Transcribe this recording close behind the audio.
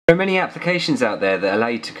There are many applications out there that allow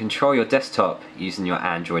you to control your desktop using your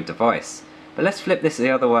Android device. But let's flip this the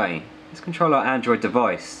other way. Let's control our Android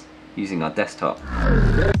device using our desktop.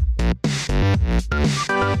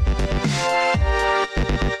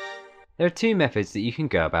 There are two methods that you can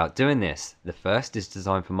go about doing this. The first is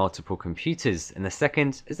designed for multiple computers, and the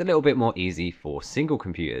second is a little bit more easy for single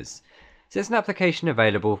computers. So there's an application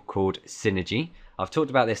available called Synergy. I've talked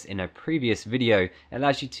about this in a previous video. It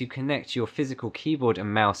allows you to connect your physical keyboard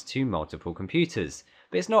and mouse to multiple computers.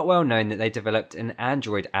 But it's not well known that they developed an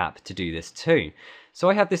Android app to do this too. So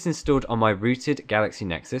I have this installed on my rooted Galaxy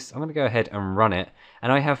Nexus. I'm going to go ahead and run it.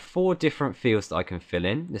 And I have 4 different fields that I can fill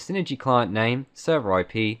in: the Synergy client name, server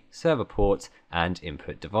IP, server port, and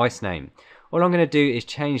input device name. All I'm going to do is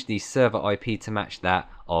change the server IP to match that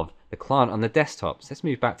of the client on the desktop. So let's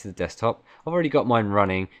move back to the desktop. I've already got mine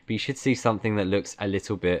running, but you should see something that looks a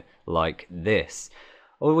little bit like this.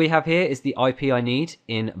 All we have here is the IP I need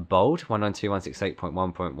in bold,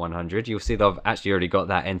 192.168.1.100. You'll see that I've actually already got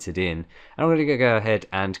that entered in. And I'm going to go ahead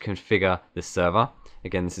and configure the server.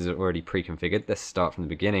 Again, this is already pre-configured. Let's start from the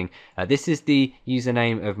beginning. This is the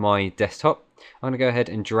username of my desktop. I'm going to go ahead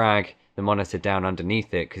and drag the monitor down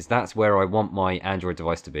underneath it, because that's where I want my Android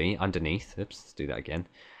device to be, underneath. Oops, let's do that again.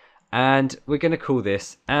 And we're going to call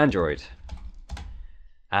this Android.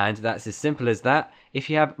 And that's as simple as that. If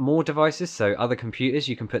you have more devices, so other computers,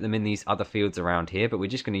 you can put them in these other fields around here, but we're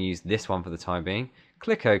just going to use this one for the time being.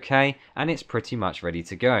 Click OK, and it's pretty much ready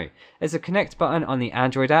to go. There's a connect button on the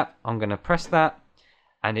Android app. I'm going to press that,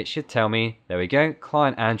 and it should tell me, there we go,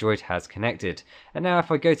 client Android has connected. And now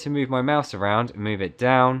if I go to move my mouse around, move it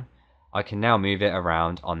down, I can now move it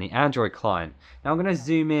around on the Android client. Now I'm going to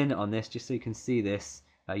zoom in on this just so you can see this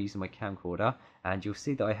using my camcorder, and you'll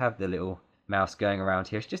see that I have the little mouse going around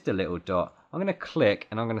here. It's just a little dot. I'm going to click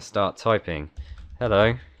and I'm going to start typing.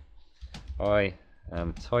 Hello, I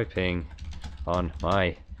am typing on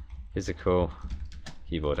my physical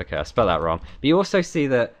keyboard. Okay, I spelled that wrong. But you also see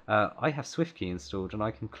that I have SwiftKey installed, and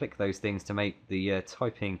I can click those things to make the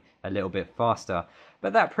typing a little bit faster.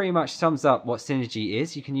 But that pretty much sums up what Synergy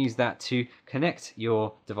is. You can use that to connect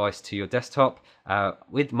your device to your desktop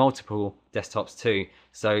with multiple desktops too.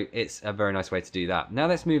 So it's a very nice way to do that. Now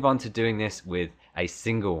let's move on to doing this with a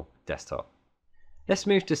single desktop. Let's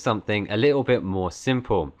move to something a little bit more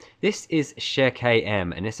simple. This is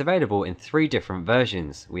ShareKM, and it's available in 3 different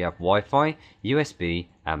versions. We have Wi-Fi, USB,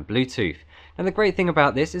 and Bluetooth. Now the great thing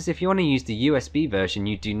about this is if you want to use the USB version,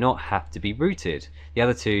 you do not have to be rooted. The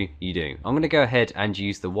other 2 you do. I'm going to go ahead and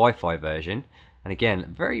use the Wi-Fi version. And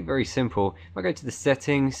again, very simple. If I go to the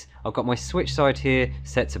settings, I've got my switch side here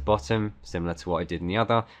set to bottom, similar to what I did in the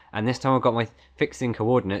other. And this time I've got my fixing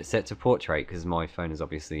coordinate set to portrait, because my phone is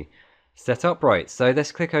obviously set up right. So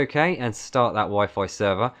let's click OK and start that Wi-Fi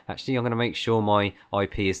server. Actually, I'm going to make sure my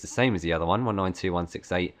IP is the same as the other one,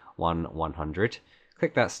 192.168.1.100.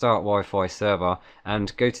 Click that start Wi-Fi server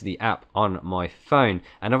and go to the app on my phone.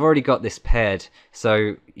 And I've already got this paired,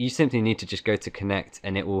 so you simply need to just go to connect,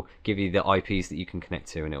 and it will give you the IPs that you can connect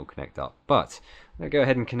to, and it will connect up. But I'm going to go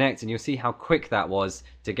ahead and connect, and you'll see how quick that was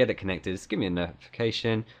to get it connected. Just give me a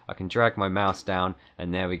notification. I can drag my mouse down,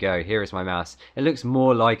 and there we go. Here is my mouse. It looks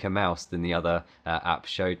more like a mouse than the other app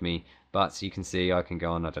showed me, but you can see I can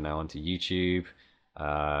go on, I don't know, onto YouTube,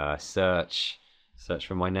 search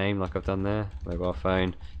for my name like I've done there, mobile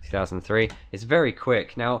phone, 2003. It's very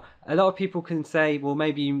quick. Now, a lot of people can say, well,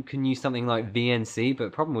 maybe you can use something like VNC, but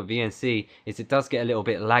the problem with VNC is it does get a little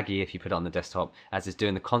bit laggy if you put it on the desktop, as it's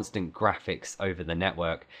doing the constant graphics over the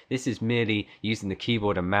network. This is merely using the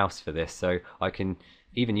keyboard and mouse for this, so I can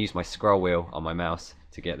even use my scroll wheel on my mouse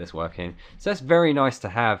to get this working. So that's very nice to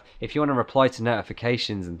have. If you want to reply to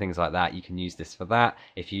notifications and things like that, you can use this for that.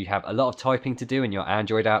 If you have a lot of typing to do in your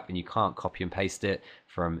Android app and you can't copy and paste it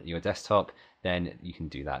from your desktop, then you can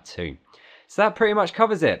do that too. So that pretty much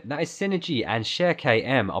covers it. That is Synergy and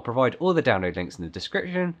ShareKM. I'll provide all the download links in the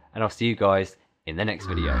description, and I'll see you guys in the next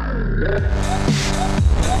video.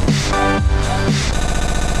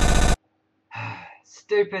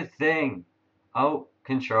 Stupid thing. Oh,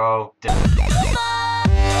 Control.